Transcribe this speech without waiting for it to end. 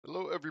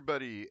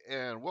everybody,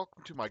 and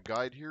welcome to my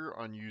guide here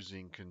on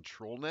using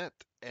Controlnet.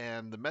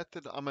 And the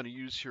method I'm going to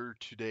use here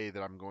today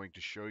that I'm going to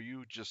show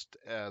you, just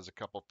as a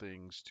couple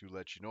things to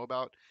let you know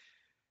about,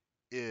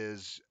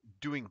 is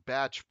doing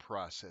batch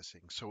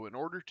processing. So in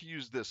order to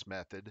use this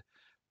method,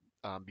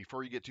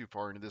 before you get too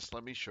far into this,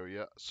 let me show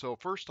you. So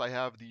first I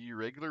have the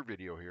regular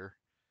video here.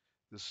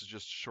 This is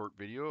just a short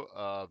video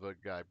of a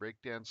guy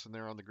breakdancing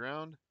there on the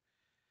ground.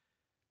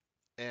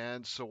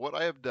 And so what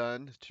I have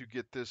done to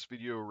get this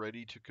video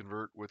ready to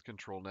convert with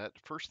Controlnet,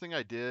 first thing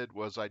I did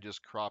was I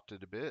just cropped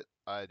it a bit.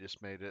 I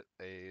just made it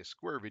a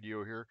square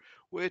video here,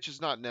 which is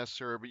not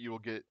necessary, but you will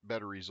get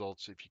better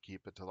results if you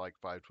keep it to like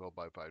 512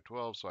 by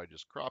 512. So I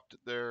just cropped it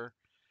there.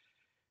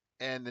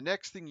 And the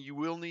next thing you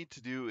will need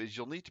to do is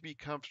you'll need to be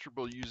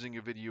comfortable using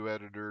a video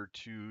editor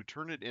to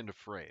turn it into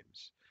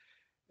frames.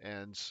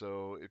 And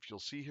so if you'll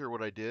see here,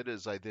 what I did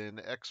is I then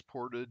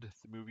exported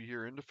the movie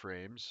here into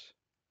frames.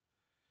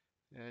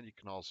 And you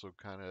can also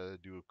kind of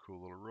do a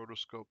cool little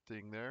rotoscope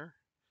thing there.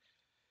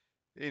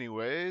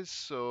 Anyways,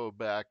 so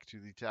back to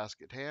the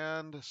task at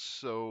hand.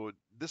 So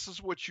this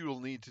is what you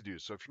will need to do.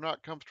 So if you're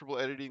not comfortable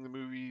editing the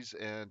movies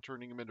and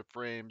turning them into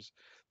frames,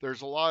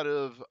 there's a lot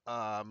of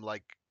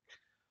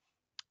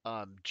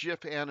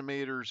GIF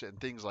animators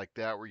and things like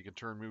that where you can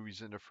turn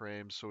movies into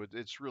frames. So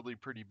it's really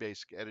pretty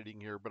basic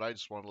editing here, but I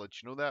just want to let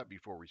you know that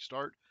before we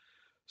start.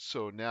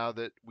 So now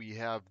that we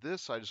have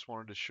this, I just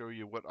wanted to show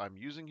you what I'm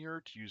using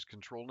here to use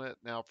Controlnet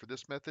now for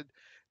this method.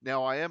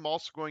 Now I am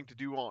also going to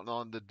do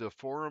on the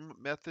Deforum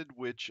method,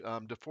 which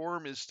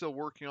Deforum is still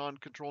working on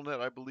Controlnet,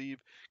 I believe.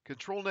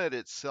 Controlnet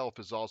itself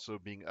is also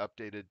being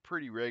updated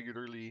pretty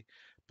regularly.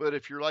 But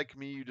if you're like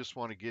me, you just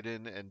want to get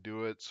in and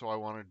do it. So I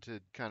wanted to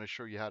kind of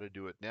show you how to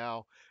do it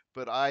now.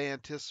 But I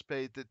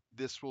anticipate that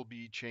this will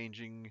be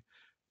changing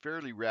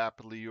fairly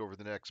rapidly over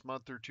the next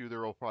month or two.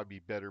 There will probably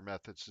be better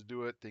methods to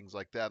do it, things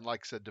like that. And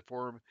like I said,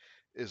 Deforum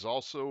is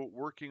also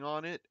working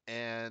on it,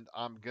 and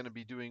I'm going to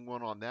be doing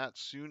one on that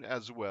soon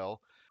as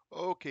well.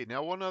 Okay,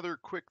 now one other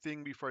quick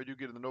thing before I do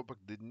get in the notebook.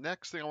 The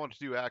next thing I want to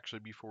do actually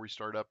before we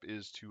start up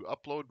is to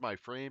upload my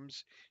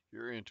frames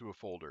here into a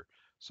folder.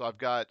 So I've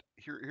got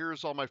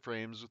here's all my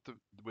frames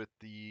with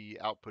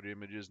the output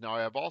images. Now I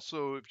have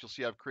also, if you'll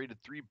see, I've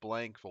created 3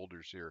 blank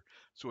folders here.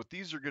 So what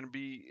these are going to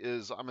be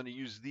is I'm going to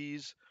use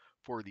these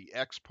for the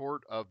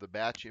export of the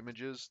batch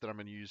images that I'm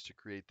going to use to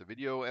create the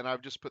video. And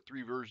I've just put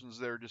 3 versions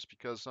there just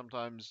because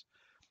sometimes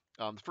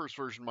the first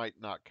version might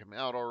not come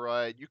out all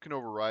right. You can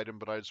override them,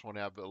 but I just want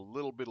to have a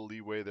little bit of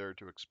leeway there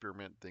to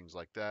experiment, things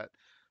like that.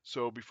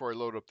 So before I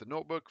load up the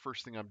notebook,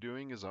 first thing I'm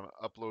doing is I'm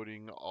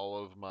uploading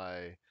all of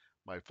my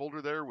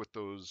folder there with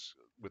those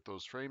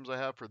frames I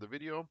have for the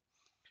video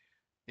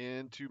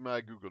into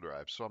my Google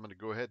Drive. So I'm going to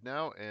go ahead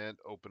now and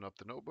open up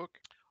the notebook.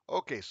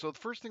 Okay, so the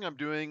first thing I'm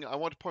doing, I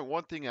want to point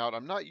one thing out.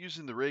 I'm not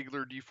using the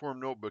regular Deforum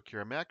notebook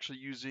here. I'm actually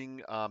using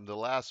the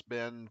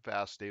LastBen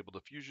Fast Stable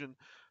Diffusion.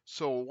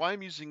 So why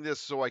I'm using this,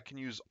 so I can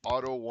use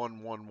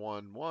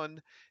Auto1111.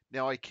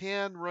 Now I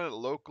can run it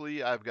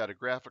locally. I've got a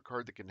graphic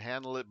card that can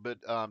handle it,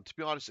 but to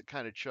be honest, it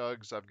kind of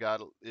chugs.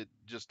 It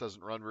just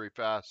doesn't run very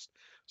fast.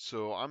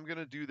 So I'm going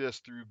to do this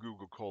through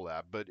Google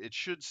Colab, but it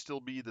should still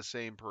be the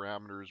same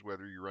parameters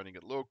whether you're running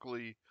it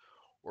locally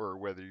or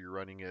whether you're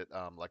running it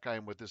like I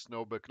am with this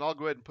notebook. And I'll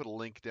go ahead and put a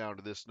link down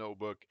to this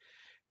notebook.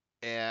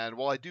 And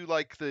while I do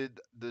like the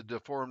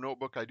Deforum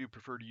notebook, I do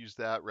prefer to use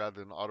that rather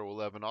than Auto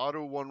 11.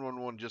 Auto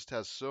 111 just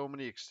has so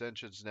many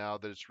extensions now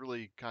that it's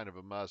really kind of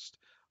a must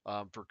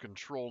for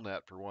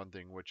Controlnet for one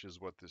thing, which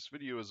is what this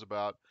video is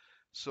about.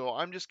 So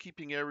I'm just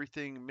keeping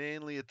everything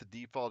mainly at the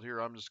default here.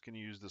 I'm just going to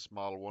use this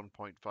model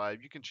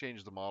 1.5. You can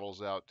change the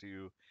models out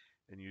too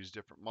and use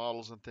different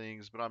models and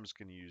things, but I'm just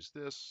going to use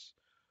this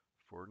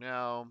for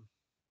now.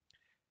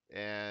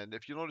 And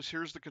if you notice,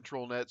 here's the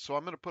Controlnet. So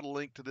I'm going to put a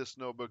link to this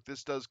notebook.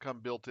 This does come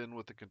built in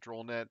with the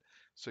Controlnet,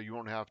 so you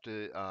won't have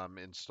to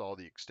install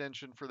the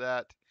extension for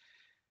that.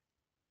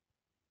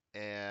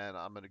 And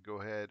I'm going to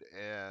go ahead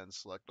and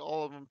select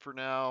all of them for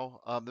now.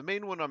 The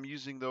main one I'm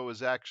using, though,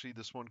 is actually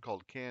this one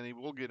called Canny.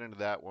 We'll get into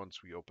that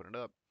once we open it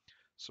up.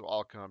 So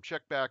I'll come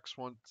checkbacks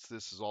once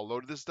this is all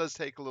loaded. This does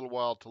take a little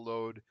while to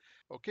load.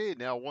 Okay,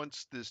 now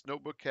once this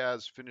notebook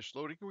has finished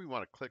loading, we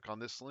want to click on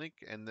this link,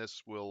 and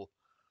this will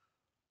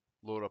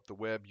load up the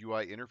web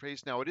UI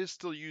interface. Now it is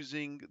still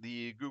using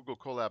the Google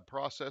Colab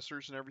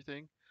processors and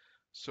everything,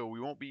 so we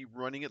won't be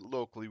running it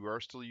locally. We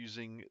are still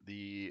using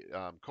the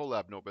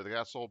Colab notebook.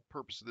 That's the whole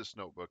purpose of this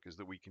notebook, is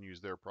that we can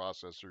use their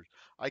processors.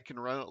 I can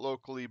run it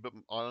locally, but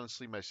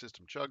honestly my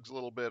system chugs a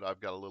little bit. I've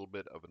got a little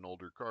bit of an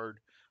older card,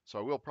 so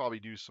I will probably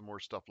do some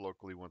more stuff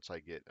locally once I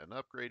get an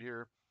upgrade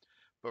here.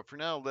 But for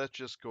now, let's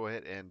just go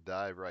ahead and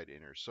dive right in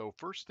here. So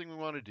first thing we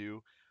want to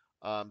do,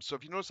 so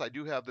if you notice, I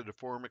do have the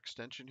Deforum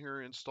extension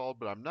here installed,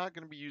 but I'm not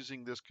going to be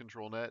using this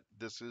Controlnet.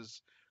 This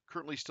is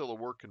currently still a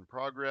work in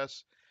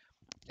progress.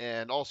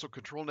 And also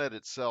Controlnet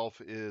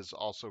itself is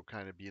also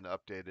kind of being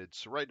updated.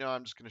 So right now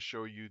I'm just going to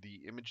show you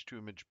the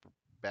image-to-image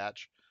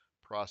batch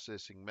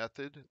processing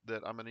method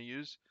that I'm going to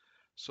use.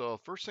 So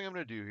first thing I'm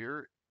going to do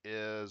here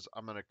is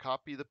I'm going to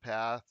copy the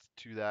path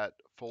to that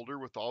folder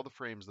with all the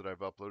frames that I've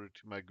uploaded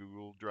to my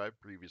Google Drive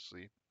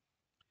previously.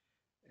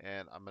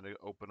 And I'm going to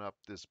open up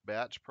this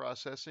batch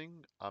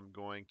processing. I'm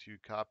going to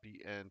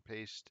copy and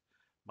paste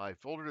my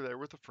folder there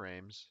with the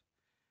frames.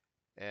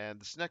 And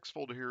this next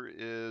folder here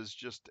is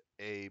just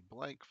a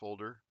blank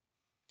folder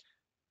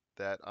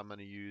that I'm going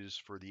to use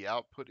for the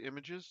output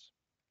images.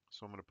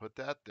 So I'm going to put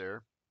that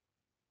there.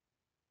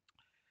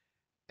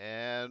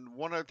 And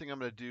one other thing I'm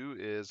going to do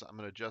is I'm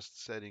going to adjust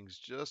the settings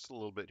just a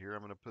little bit here.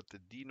 I'm going to put the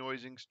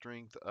denoising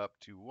strength up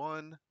to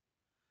 1.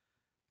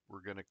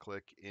 We're going to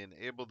click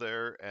enable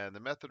there. And the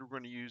method we're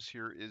going to use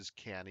here is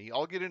canny.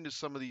 I'll get into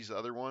some of these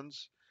other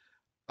ones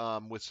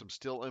with some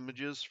still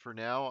images. For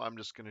now, I'm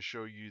just going to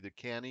show you the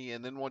canny.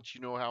 And then once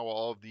you know how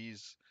all of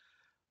these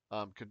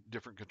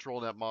different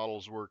Controlnet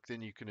models work,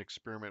 then you can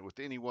experiment with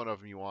any one of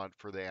them you want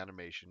for the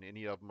animation.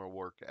 Any of them will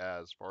work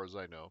as far as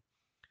I know.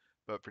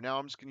 But for now,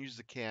 I'm just going to use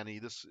the canny.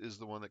 This is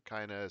the one that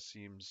kind of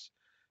seems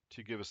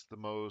to give us the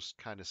most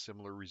kind of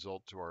similar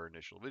result to our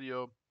initial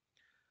video.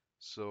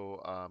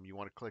 So you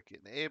want to click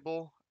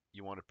enable.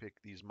 You want to pick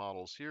these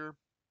models here.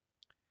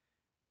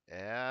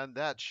 And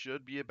that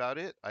should be about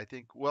it. I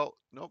think, well,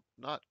 nope,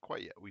 not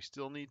quite yet. We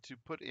still need to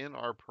put in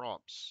our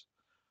prompts,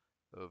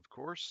 of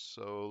course.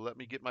 So let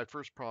me get my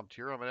first prompt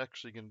here. I'm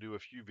actually going to do a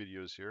few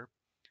videos here.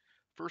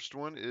 First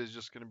one is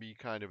just going to be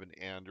kind of an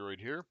Android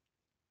here.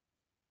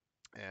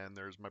 And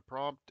there's my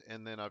prompt.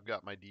 And then I've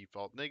got my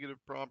default negative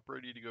prompt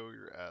ready to go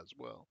here as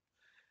well.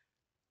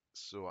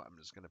 So I'm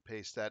just going to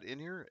paste that in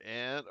here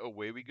and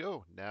away we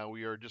go. Now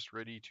we are just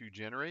ready to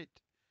generate.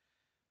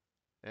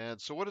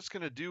 And so what it's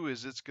going to do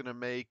is it's going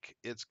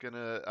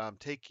to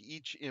take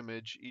each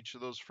image, each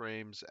of those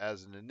frames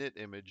as an init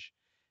image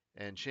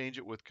and change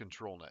it with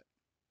Controlnet.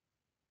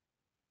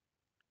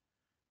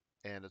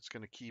 And it's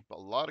going to keep a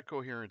lot of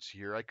coherence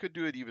here. I could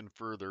do it even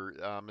further.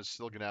 It's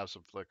still going to have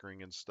some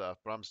flickering and stuff,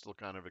 but I'm still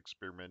kind of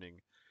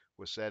experimenting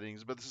with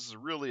settings. But this is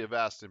really a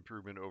vast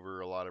improvement over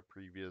a lot of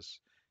previous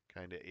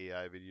kind of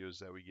AI videos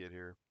that we get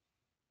here.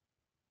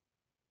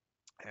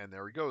 And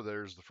there we go.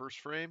 There's the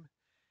first frame.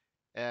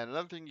 And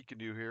another thing you can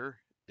do here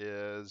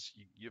is,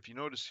 if you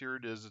notice here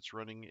it is, it's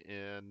running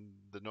in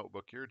the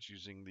notebook here. It's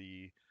using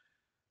the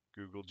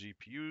Google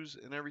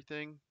GPUs and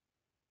everything.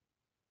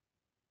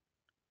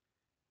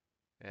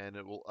 And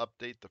it will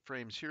update the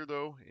frames here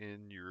though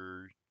in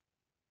your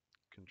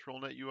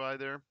Controlnet UI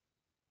there.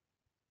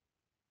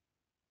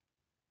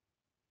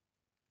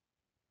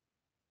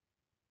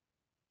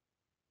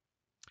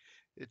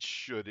 It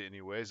should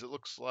anyways. It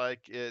looks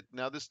like it.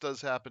 Now this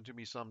does happen to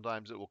me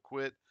sometimes. It will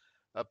quit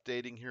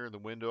updating here in the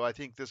window. I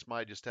think this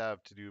might just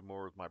have to do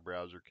more with my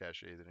browser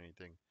cache than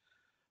anything.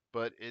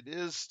 But it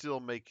is still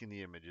making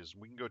the images.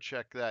 We can go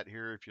check that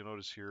here. If you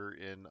notice here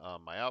in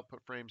my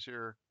output frames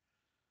here,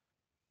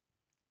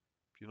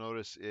 if you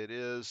notice, it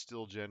is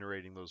still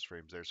generating those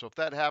frames there. So if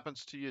that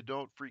happens to you,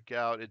 don't freak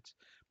out. It's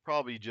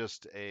probably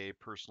just a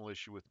personal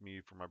issue with me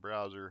for my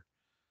browser.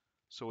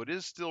 So it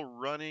is still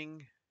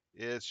running.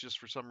 It's just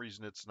for some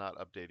reason it's not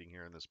updating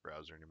here in this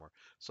browser anymore.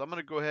 So I'm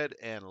going to go ahead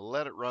and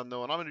let it run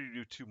though, and I'm going to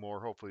do 2 more.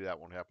 Hopefully that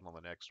won't happen on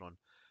the next one.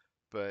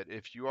 But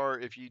if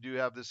you do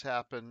have this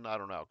happen, I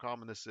don't know how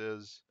common this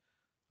is.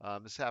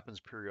 This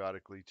happens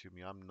periodically to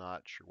me. I'm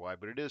not sure why,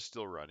 but it is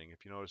still running.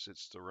 If you notice,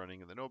 it's still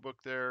running in the notebook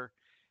there,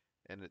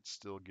 and it's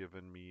still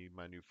giving me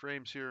my new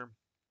frames here.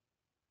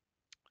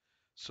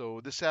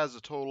 So this has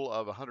a total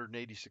of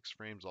 186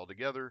 frames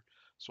altogether.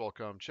 So I'll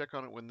come check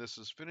on it when this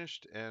is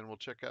finished, and we'll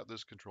check out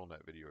this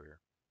Controlnet video here.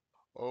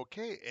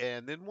 Okay,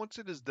 and then once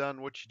it is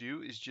done, what you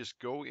do is just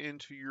go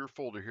into your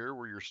folder here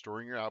where you're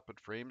storing your output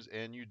frames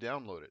and you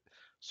download it.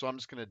 So I'm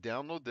just going to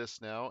download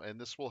this now, and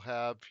this will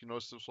have, you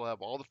notice this will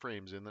have all the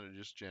frames in that it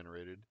just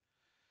generated.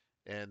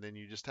 And then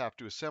you just have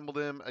to assemble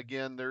them.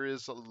 Again, there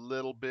is a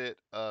little bit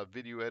of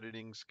video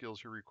editing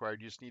skills here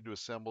required. You just need to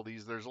assemble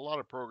these. There's a lot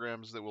of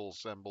programs that will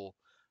assemble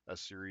a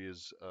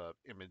series of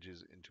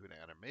images into an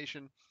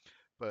animation.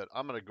 But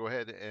I'm going to go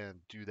ahead and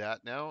do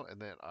that now,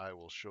 and then I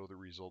will show the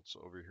results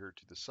over here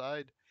to the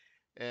side.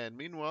 And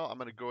meanwhile, I'm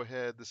going to go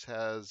ahead. This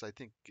has, I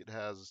think it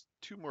has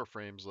 2 more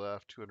frames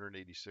left,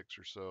 286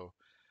 or so.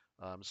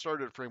 It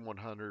started at frame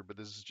 100, but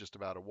this is just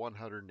about a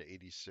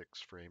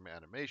 186 frame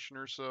animation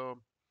or so.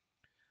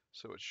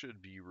 So it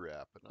should be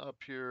wrapping up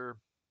here.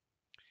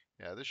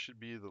 Yeah, this should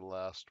be the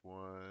last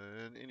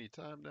one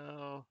anytime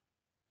now.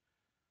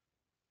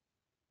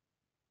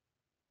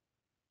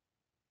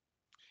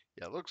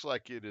 Yeah, it looks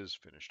like it is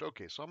finished.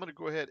 Okay, so I'm going to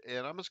go ahead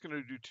and I'm just going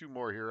to do 2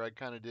 more here. I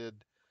kind of did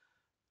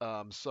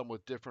some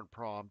with different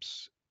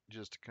prompts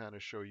just to kind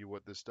of show you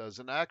what this does.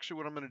 And actually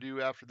what I'm going to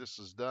do after this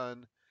is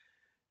done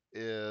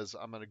is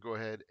I'm going to go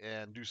ahead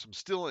and do some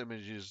still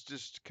images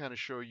just to kind of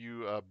show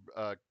you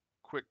a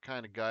quick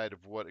kind of guide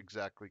of what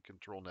exactly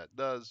Controlnet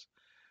does.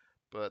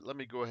 But let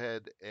me go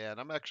ahead and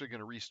I'm actually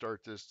going to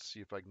restart this to see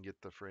if I can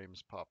get the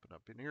frames popping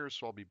up in here.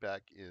 So I'll be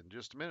back in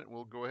just a minute.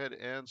 We'll go ahead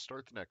and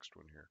start the next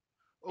one here.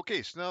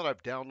 Okay, so now that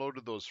I've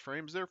downloaded those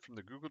frames there from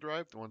the Google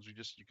Drive, the ones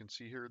you can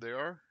see here, they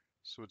are.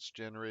 So it's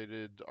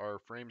generated our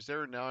frames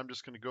there. Now I'm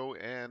just going to go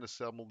and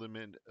assemble them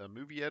in a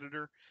movie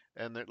editor.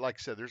 And there, like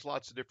I said, there's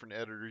lots of different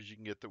editors you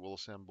can get that will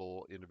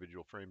assemble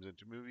individual frames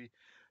into movie.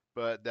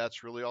 But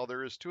that's really all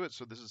there is to it.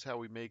 So this is how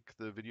we make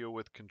the video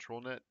with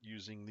Controlnet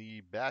using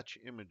the batch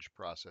image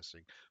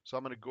processing. So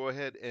I'm going to go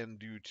ahead and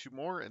do two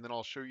more, and then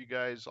I'll show you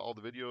guys all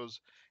the videos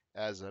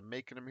as I'm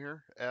making them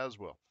here as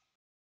well.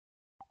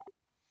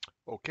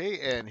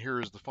 Okay, and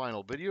here's the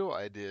final video.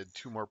 I did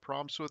two more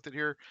prompts with it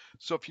here.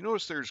 So if you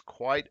notice, there's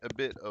quite a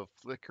bit of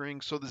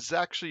flickering. So this is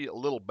actually a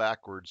little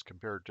backwards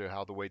compared to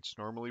how the weights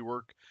normally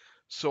work.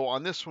 So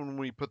on this one, when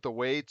we put the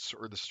weights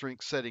or the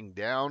strength setting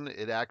down,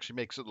 it actually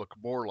makes it look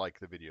more like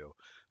the video.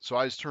 So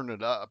I just turn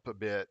it up a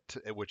bit,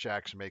 which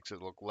actually makes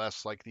it look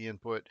less like the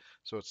input.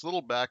 So it's a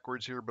little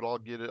backwards here, but I'll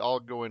get it. I'll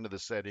go into the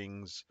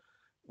settings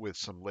with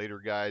some later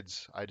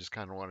guides. I just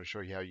kind of want to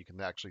show you how you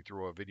can actually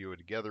throw a video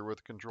together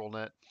with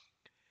Controlnet.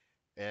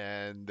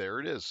 And there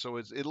it is. So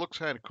it looks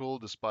kind of cool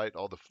despite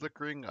all the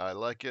flickering. I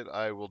like it.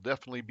 I will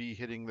definitely be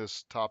hitting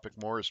this topic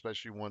more,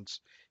 especially once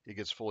it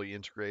gets fully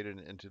integrated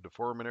into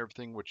Deforum and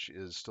everything, which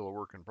is still a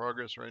work in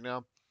progress right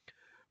now.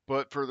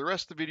 But for the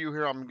rest of the video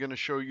here, I'm going to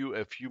show you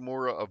a few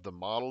more of the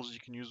models you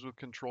can use with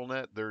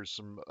Controlnet. There's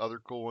some other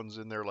cool ones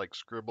in there like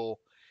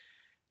Scribble,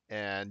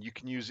 and you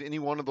can use any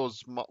one of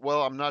those.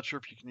 Well, I'm not sure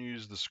if you can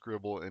use the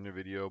Scribble in a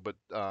video, but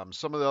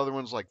some of the other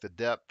ones like the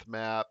depth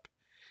map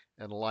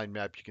and a line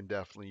map you can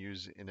definitely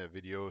use in a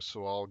video.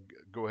 So I'll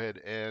go ahead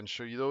and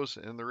show you those,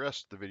 and the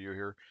rest of the video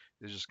here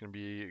is just going to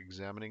be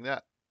examining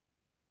that.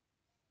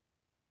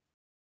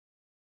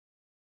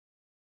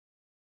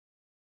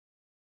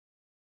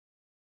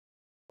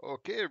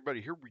 Okay,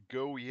 everybody, here we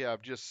go. We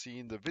have just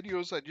seen the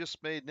videos I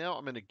just made. Now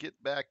I'm going to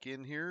get back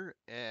in here,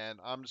 and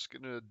I'm just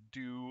going to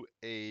do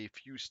a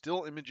few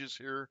still images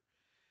here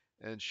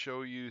and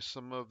show you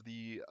some of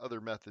the other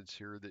methods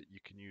here that you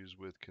can use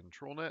with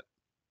Controlnet.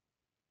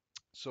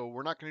 So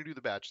we're not going to do the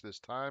batch this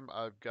time.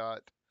 I've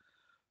got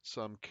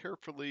some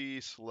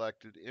carefully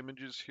selected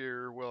images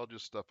here. Well,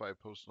 just stuff I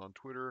posted on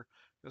Twitter.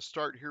 Let's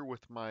start here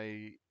with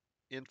my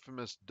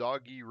infamous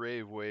Doggy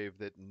Rave wave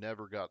that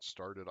never got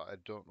started. I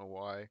don't know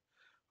why.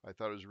 I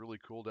thought it was really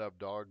cool to have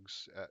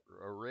dogs at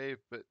a rave,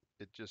 but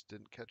it just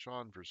didn't catch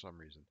on for some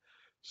reason.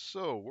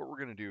 So what we're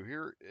going to do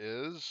here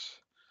is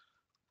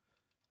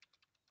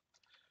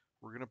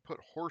we're going to put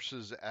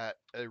horses at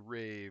a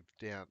rave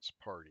dance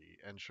party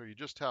and show you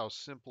just how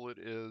simple it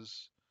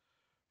is.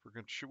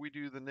 Should we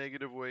do the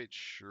negative weight?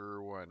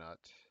 Sure, why not?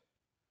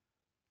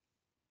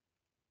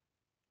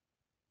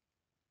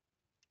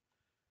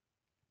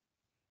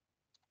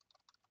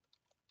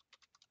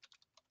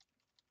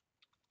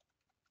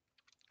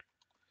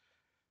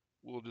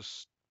 We'll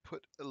just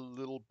put a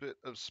little bit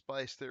of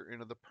spice there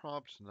into the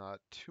prompt, not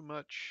too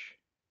much.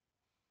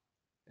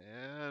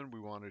 And we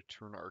want to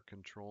turn our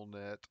control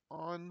net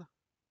on.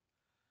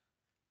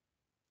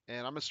 And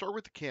I'm going to start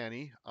with the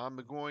canny. I'm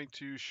going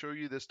to show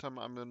you this time.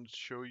 I'm going to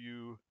show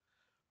you,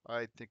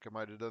 I think I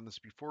might have done this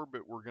before,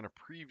 but we're going to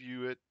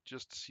preview it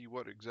just to see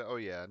what exactly. Oh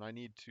yeah, and I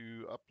need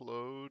to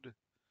upload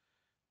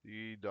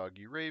the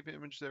Doggy Rave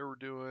image that we're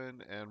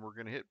doing, and we're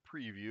going to hit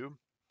preview.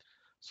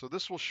 So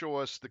this will show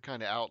us the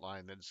kind of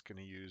outline that it's going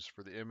to use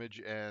for the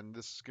image, and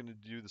this is going to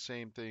do the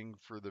same thing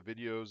for the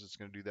videos. It's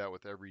going to do that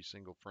with every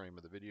single frame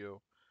of the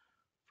video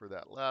for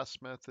that last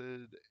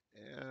method.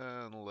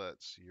 And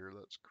let's see here,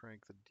 let's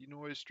crank the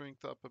denoise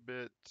strength up a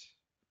bit,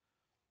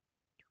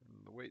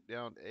 turn the weight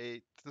down to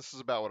 8. This is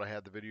about what I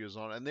had the videos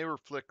on, and they were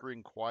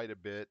flickering quite a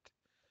bit,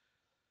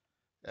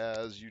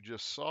 as you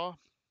just saw.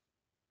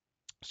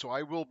 So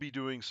I will be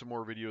doing some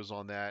more videos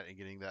on that and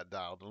getting that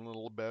dialed a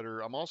little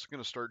better. I'm also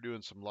going to start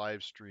doing some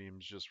live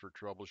streams just for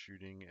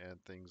troubleshooting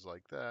and things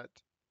like that.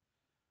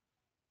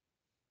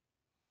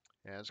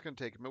 And it's going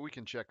to take a minute. We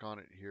can check on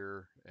it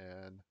here.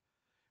 And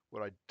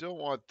what I don't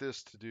want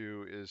this to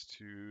do is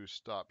to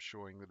stop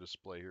showing the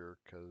display here,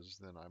 because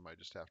then I might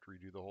just have to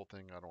redo the whole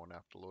thing. I don't want to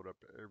have to load up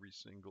every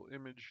single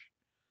image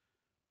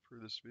for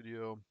this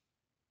video.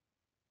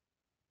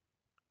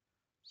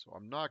 So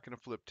I'm not going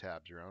to flip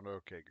tabs around.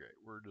 Okay, great.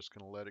 We're just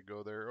going to let it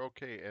go there.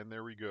 Okay, and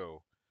there we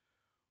go.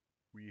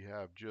 We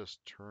have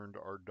just turned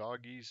our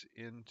doggies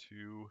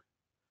into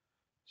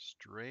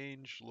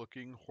strange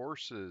looking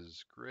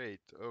horses.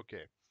 Great.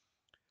 Okay.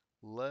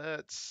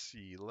 Let's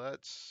see.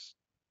 Let's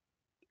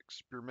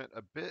experiment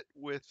a bit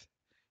with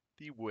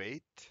the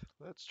weight.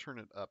 Let's turn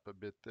it up a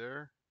bit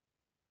there.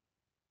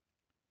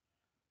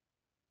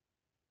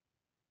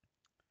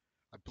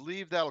 I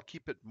believe that'll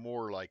keep it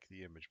more like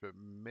the image, but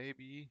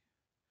maybe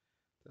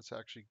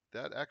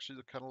that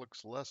actually kind of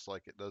looks less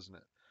like it, doesn't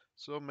it?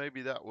 So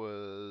maybe that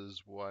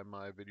was why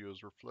my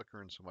videos were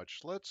flickering so much.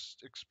 Let's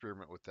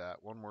experiment with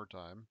that one more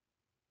time.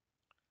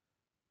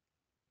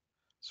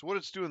 So what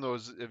it's doing though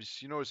is,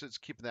 if you notice, it's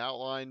keeping the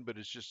outline, but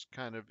it's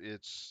kind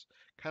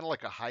of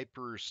like a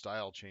hyper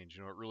style change.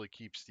 You know, it really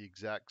keeps the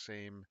exact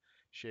same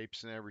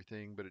shapes and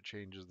everything, but it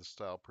changes the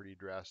style pretty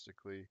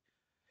drastically.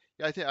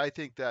 Yeah, I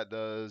think that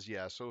does.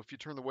 Yeah. So if you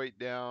turn the weight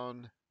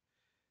down,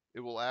 it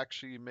will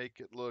actually make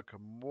it look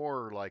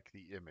more like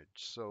the image.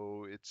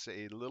 So it's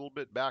a little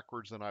bit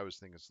backwards than I was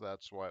thinking. So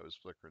that's why it was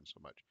flickering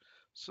so much.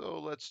 So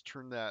let's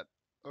turn that.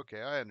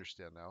 Okay, I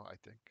understand now, I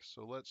think.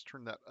 So let's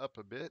turn that up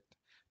a bit.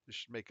 This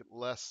should make it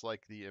less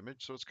like the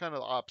image. So it's kind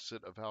of the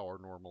opposite of how our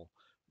normal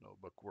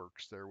notebook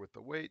works there with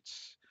the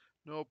weights.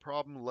 No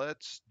problem.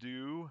 Let's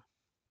do,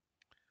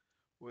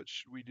 what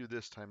should we do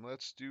this time?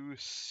 Let's do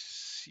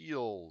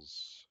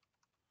seals.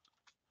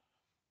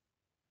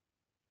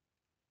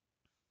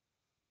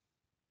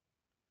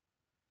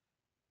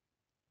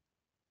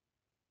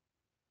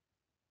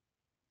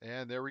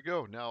 And there we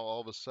go. Now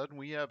all of a sudden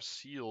we have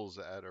seals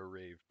at a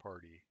rave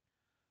party.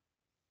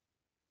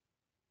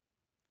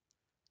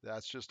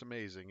 That's just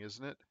amazing,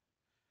 isn't it?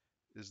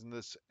 Isn't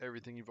this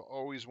everything you've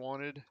always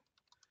wanted?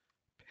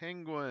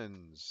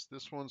 Penguins.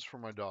 This one's for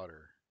my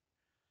daughter.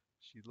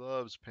 She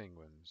loves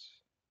penguins.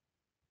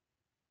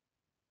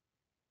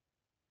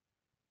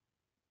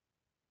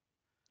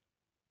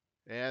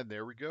 And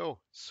there we go.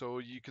 So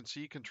you can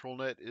see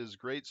Controlnet is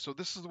great. So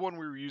this is the one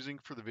we were using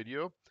for the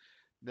video.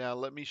 Now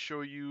let me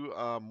show you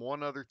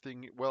one other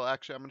thing. Well,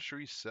 actually, I'm going to show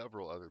you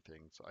several other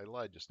things. I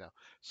lied just now.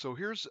 So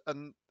here's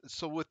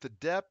so with the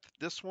depth,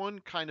 this one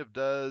kind of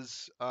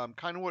does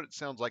kind of what it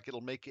sounds like.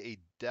 It'll make a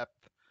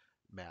depth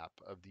map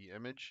of the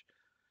image.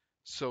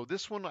 So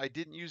this one I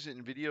didn't use it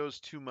in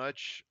videos too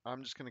much.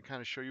 I'm just going to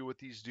kind of show you what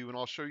these do, and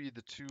I'll show you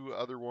the two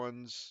other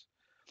ones.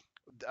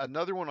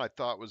 Another one I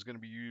thought was going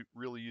to be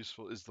really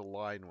useful is the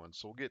line one.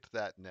 So we'll get to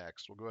that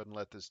next. We'll go ahead and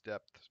let this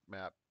depth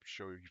map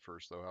show you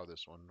first, though, how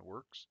this one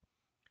works.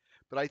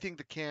 But I think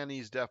the canny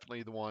is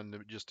definitely the one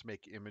that just to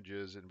make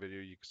images and video.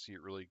 You can see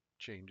it really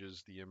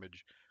changes the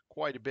image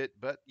quite a bit,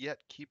 but yet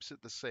keeps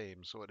it the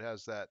same. So it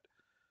has that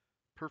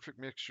perfect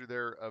mixture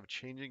there of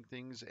changing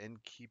things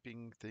and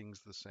keeping things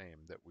the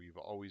same that we've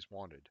always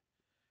wanted.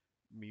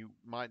 We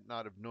might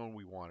not have known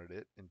we wanted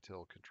it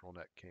until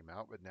Controlnet came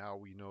out, but now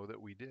we know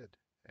that we did,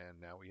 and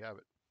now we have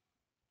it.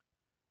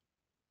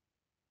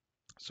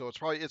 So it's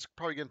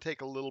probably going to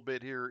take a little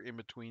bit here in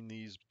between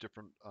these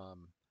different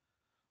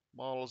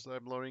models that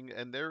I'm loading,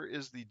 and there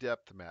is the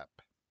depth map.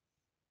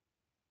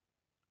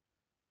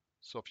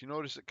 So if you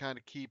notice, it kind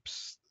of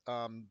keeps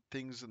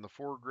things in the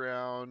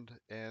foreground,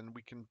 and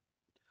we can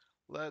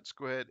let's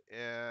go ahead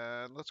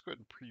and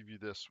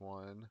preview this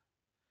one.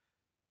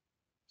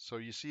 So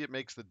you see, it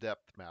makes the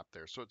depth map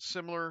there. So it's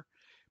similar,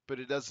 but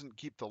it doesn't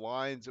keep the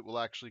lines. It will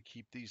actually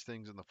keep these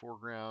things in the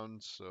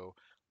foreground. So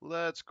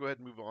let's go ahead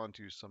and move on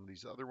to some of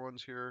these other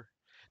ones here.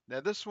 Now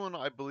this one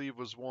I believe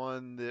was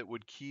one that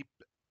would keep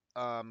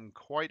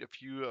quite a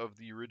few of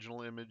the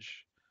original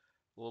image,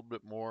 a little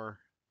bit more.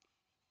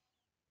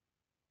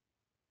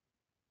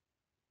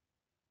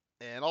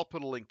 And I'll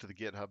put a link to the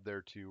GitHub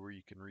there too, where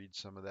you can read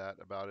some of that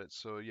about it.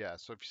 So yeah,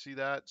 so if you see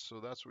that, so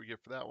that's what we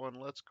get for that one.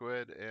 Let's go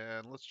ahead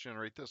and let's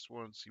generate this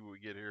one, see what we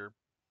get here.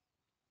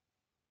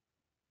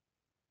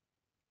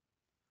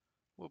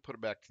 We'll put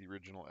it back to the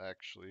original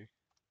actually.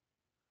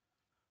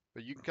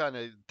 But you can kind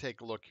of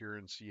take a look here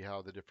and see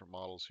how the different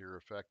models here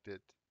affect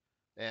it.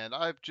 And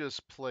I've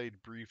just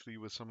played briefly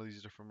with some of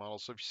these different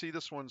models. So if you see,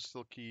 this one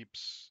still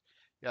keeps,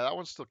 yeah, that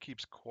one still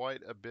keeps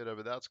quite a bit of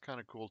it. That's kind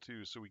of cool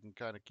too. So we can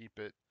kind of keep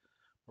it,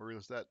 or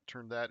is that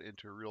turn that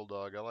into a real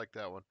dog? I like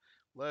that one.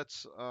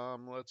 Let's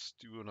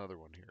do another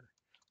one here.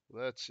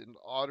 That's in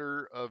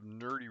honor of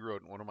Nerdy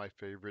Rodent, one of my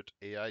favorite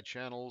AI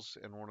channels,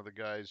 and one of the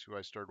guys who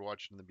I started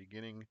watching in the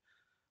beginning.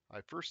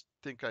 I first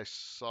think I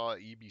saw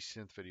EB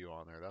Synth video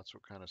on there. That's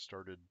what kind of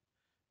started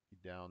me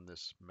down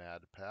this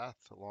mad path,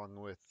 along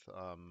with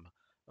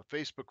a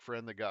Facebook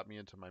friend that got me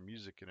into my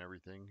music and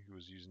everything, who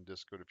was using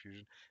Disco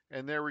Diffusion.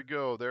 And there we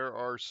go. There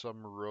are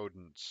some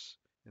rodents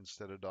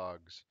instead of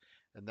dogs.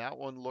 And that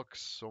one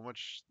looks so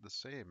much the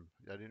same.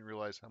 I didn't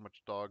realize how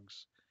much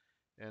dogs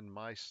and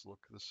mice look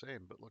the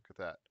same, but look at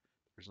that.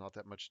 There's not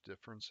that much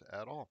difference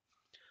at all.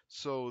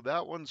 So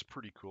that one's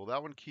pretty cool.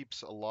 That one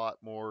keeps a lot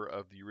more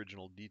of the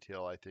original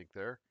detail, I think,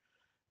 there.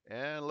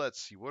 And let's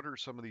see, what are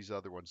some of these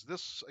other ones?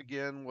 This,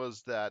 again,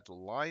 was that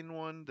line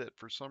one that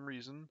for some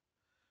reason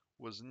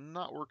was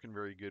not working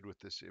very good with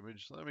this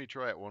image. Let me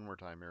try it one more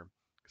time here,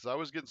 because I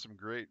was getting some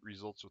great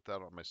results with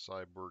that on my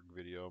Cyborg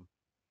video.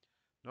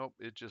 Nope,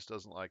 it just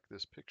doesn't like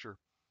this picture.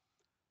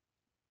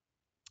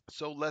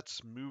 So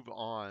let's move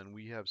on.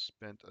 We have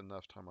spent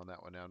enough time on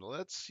that one now. Now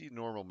let's see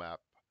normal map.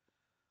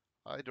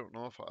 I don't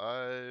know if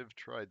I've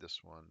tried this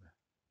one.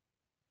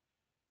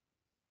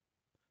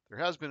 There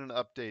has been an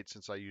update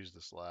since I used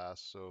this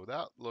last, so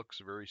that looks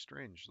very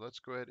strange. Let's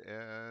go ahead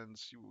and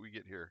see what we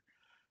get here.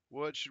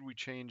 What should we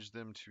change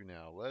them to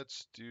now?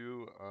 Let's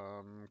do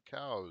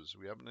cows.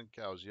 We haven't done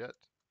cows yet,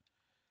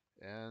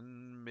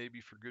 and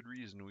maybe for good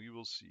reason. We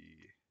will see.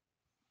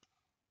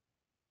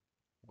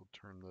 We'll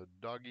turn the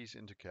doggies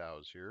into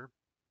cows here.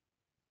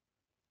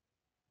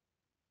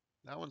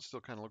 That one still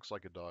kind of looks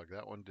like a dog.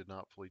 That one did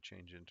not fully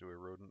change into a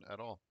rodent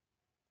at all.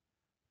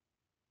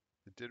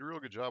 It did a real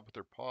good job with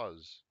their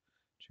paws,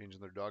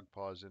 changing their dog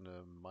paws into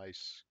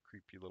mice,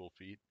 creepy little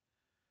feet.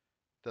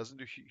 Doesn't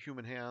do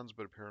human hands,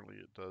 but apparently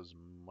it does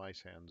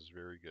mice hands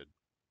very good.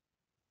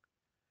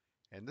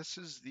 And this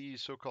is the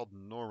so-called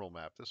normal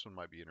map. This one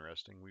might be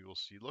interesting. We will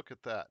see. Look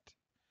at that.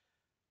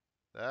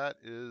 That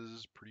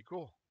is pretty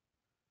cool.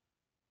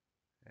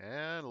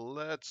 And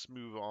let's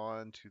move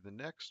on to the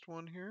next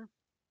one here.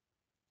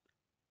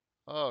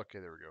 Okay,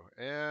 there we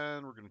go.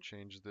 And we're going to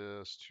change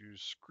this to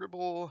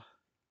scribble.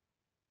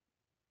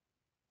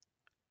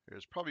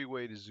 There's probably a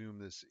way to zoom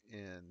this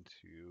in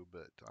too,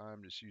 but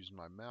I'm just using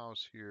my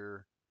mouse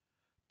here.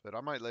 But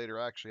I might later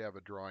actually have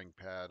a drawing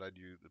pad. I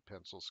do the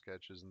pencil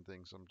sketches and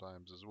things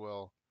sometimes as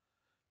well.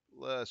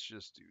 Let's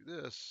just do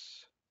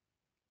this.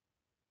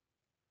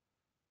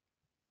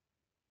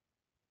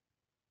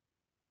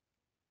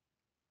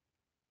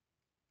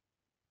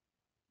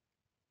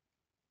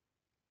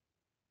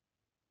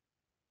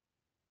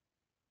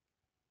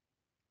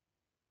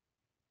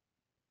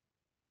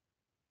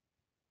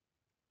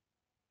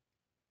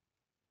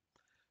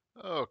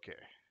 Okay.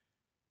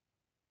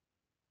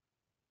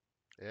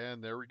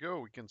 And there we go.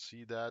 We can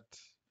see that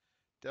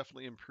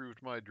definitely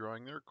improved my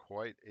drawing there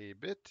quite a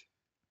bit.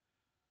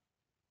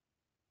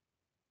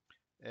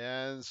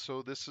 And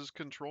so this is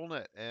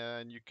Controlnet,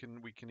 and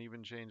we can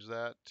even change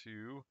that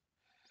to,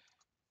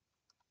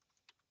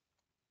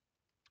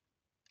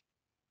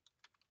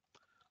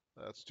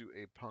 let's do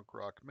a punk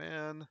rock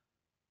man.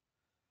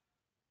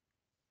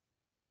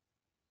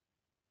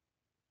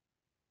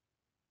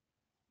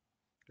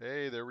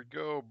 Hey, there we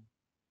go.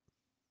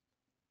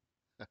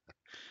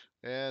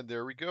 And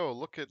there we go.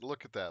 Look at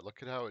that.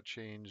 Look at how it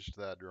changed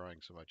that drawing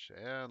so much.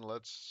 And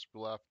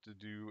we'll have to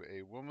do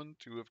a woman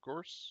too, of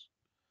course.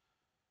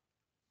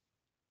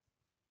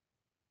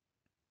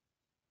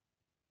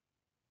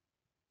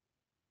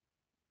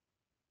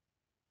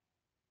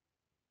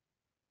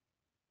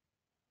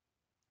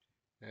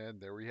 And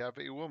there we have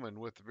a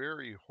woman with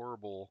very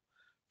horrible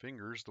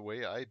fingers the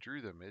way I drew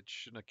them. It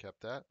shouldn't have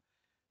kept that.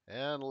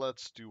 And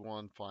let's do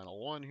one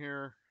final one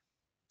here.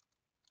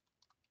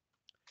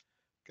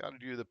 Got to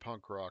do the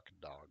punk rock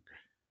dog.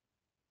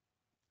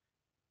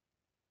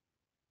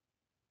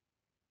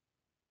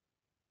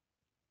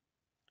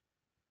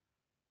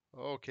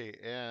 Okay,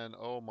 and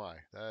oh my,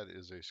 that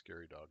is a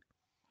scary dog.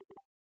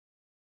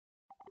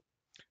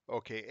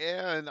 Okay,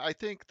 and I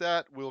think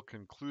that will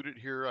conclude it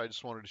here. I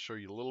just wanted to show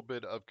you a little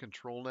bit of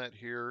Controlnet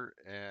here,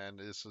 and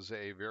this is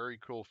a very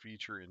cool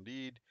feature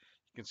indeed.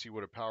 You can see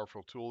what a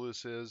powerful tool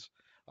this is.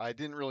 I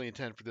didn't really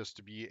intend for this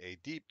to be a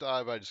deep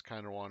dive. I just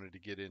kind of wanted to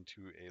get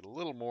into a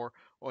little more.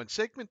 Oh, and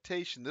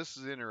segmentation, this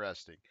is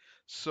interesting.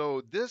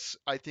 So this,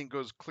 I think,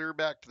 goes clear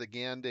back to the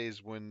GAN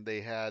days when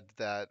they had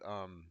that,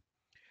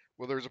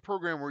 well, there was a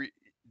program where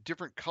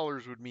different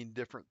colors would mean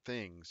different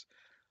things.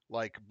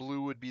 Like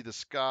blue would be the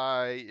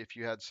sky. If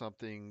you had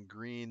something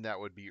green, that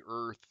would be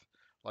earth.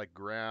 Like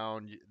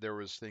ground, there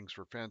was things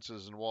for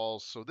fences and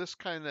walls. So this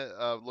kind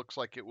of looks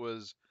like it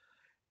was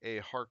a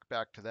hark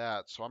back to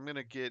that. So I'm going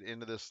to get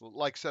into this.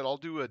 Like I said, I'll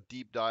do a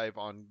deep dive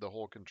on the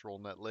whole control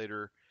net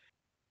later.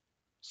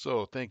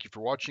 So thank you for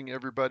watching,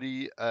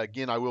 everybody.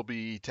 Again, I will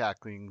be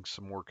tackling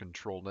some more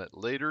Controlnet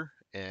later,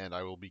 and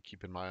I will be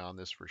keeping my eye on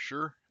this for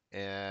sure.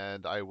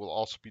 And I will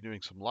also be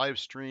doing some live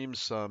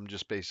streams, some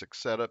just basic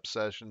setup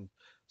session,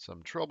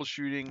 some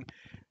troubleshooting,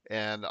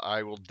 and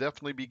I will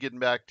definitely be getting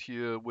back to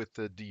you with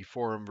the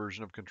Deforum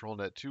version of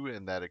Controlnet 2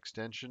 and that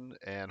extension,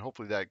 and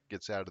hopefully that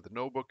gets out of the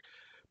notebook.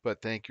 But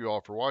thank you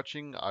all for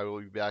watching. I will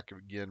be back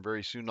again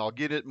very soon. I'll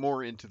get it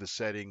more into the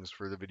settings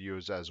for the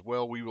videos as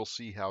well. We will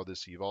see how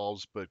this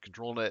evolves, but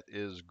ControlNet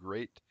is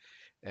great.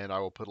 And I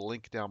will put a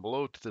link down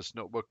below to this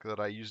notebook that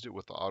I used it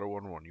with the Auto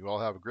 111. You all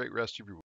have a great rest of your week.